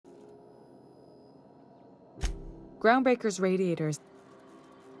Groundbreaker's radiators.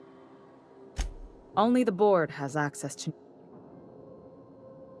 Only the board has access to.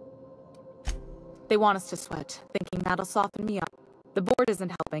 They want us to sweat, thinking that'll soften me up. The board isn't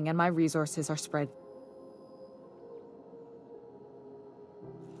helping, and my resources are spread.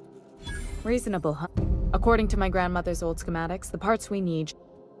 Reasonable, huh? According to my grandmother's old schematics, the parts we need...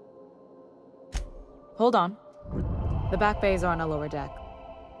 Hold on. The back bays are on a lower deck.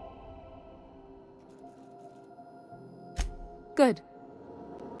 Good.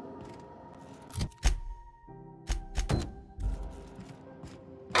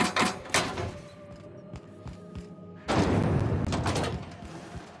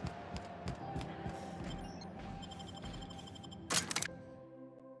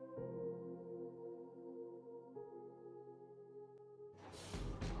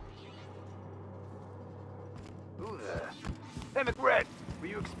 Hey, McRed, were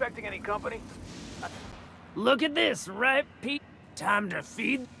you expecting any company? Look at this, right, Pete? Time to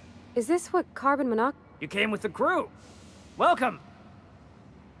feed? Is this what carbon monoxide... You came with the crew. Welcome.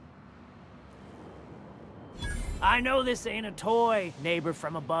 I know this ain't a toy, neighbor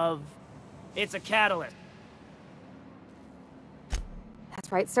from above. It's a catalyst.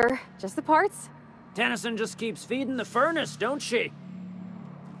 That's right, sir. Just the parts? Tennyson just keeps feeding the furnace, don't she?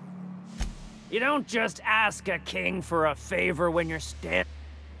 You don't just ask a king for a favor when you're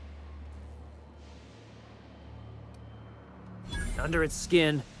under its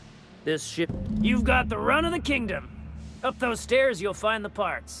skin, this ship... You've got the run of the kingdom. Up those stairs, you'll find the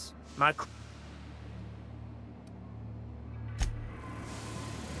parts.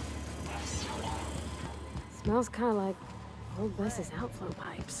 Smells kind of like old Wes's outflow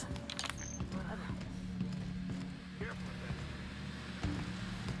pipes.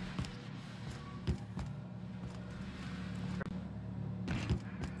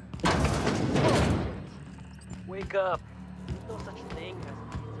 Wake up. There's no such thing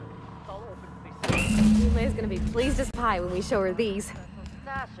as color open face. Yulei's gonna be pleased as pie when we show her these.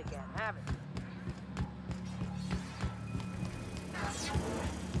 Stash again, haven't you?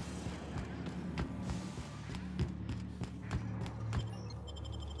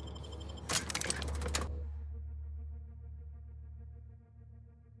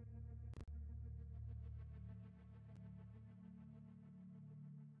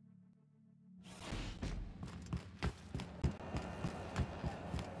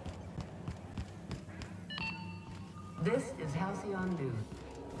 This is Halcyon News.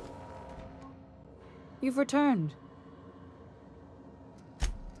 You've returned.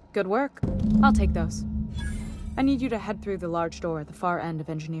 Good work. I'll take those. I need you to head through the large door at the far end of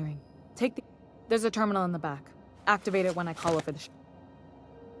engineering. Take the... There's a terminal in the back. Activate it when I call over the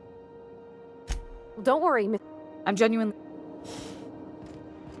Well, don't worry, Miss... I'm genuinely...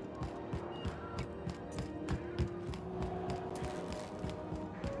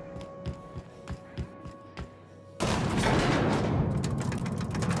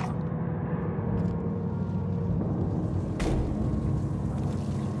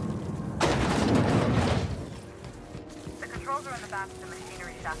 The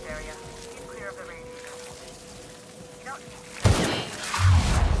machinery shaft area. Keep clear of the radiator. You don't need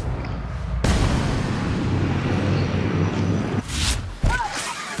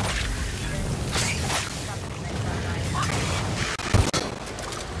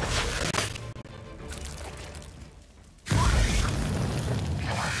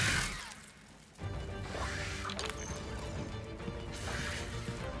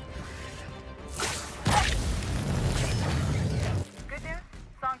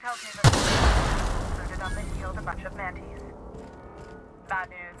bad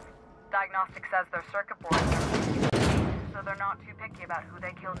news. Diagnostic says their circuit boards are so they're not too picky about who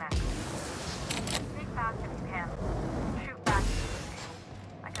they kill next. Sneak fast if you can. Shoot back if you do.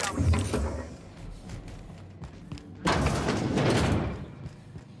 I can always do this.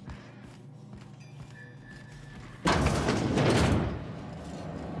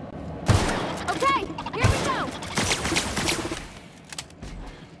 Okay, here we go!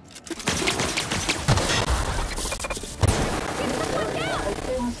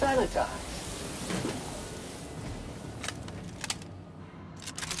 Sanitize.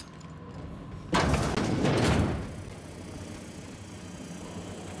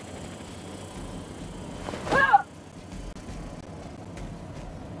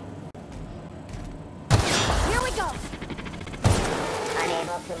 Here we go!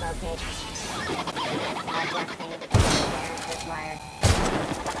 Unable to locate. Adjusting. Required.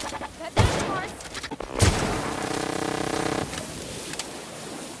 That's yours!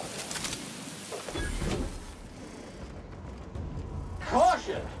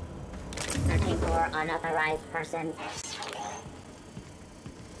 Caution! Searching for unauthorized persons.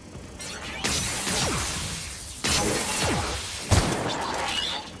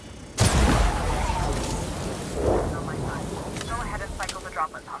 On my side. Go ahead and cycle the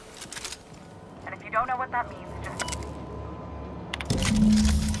droplet pump. And if you don't know what that means, just...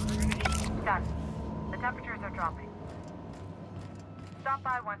 Done. The temperatures are dropping. Stop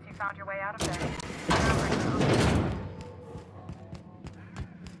by once you found your way out of there.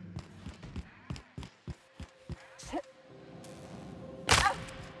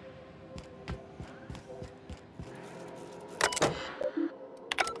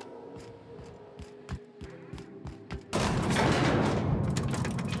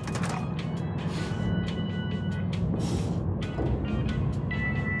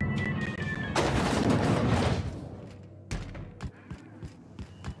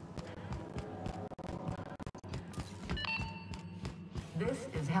 This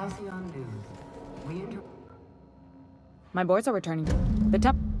is Halcyon News. My boards are returning.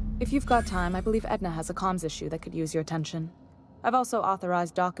 If you've got time, I believe Edna has a comms issue that could use your attention. I've also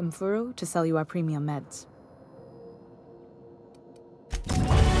authorized Doc and Furu to sell you our premium meds.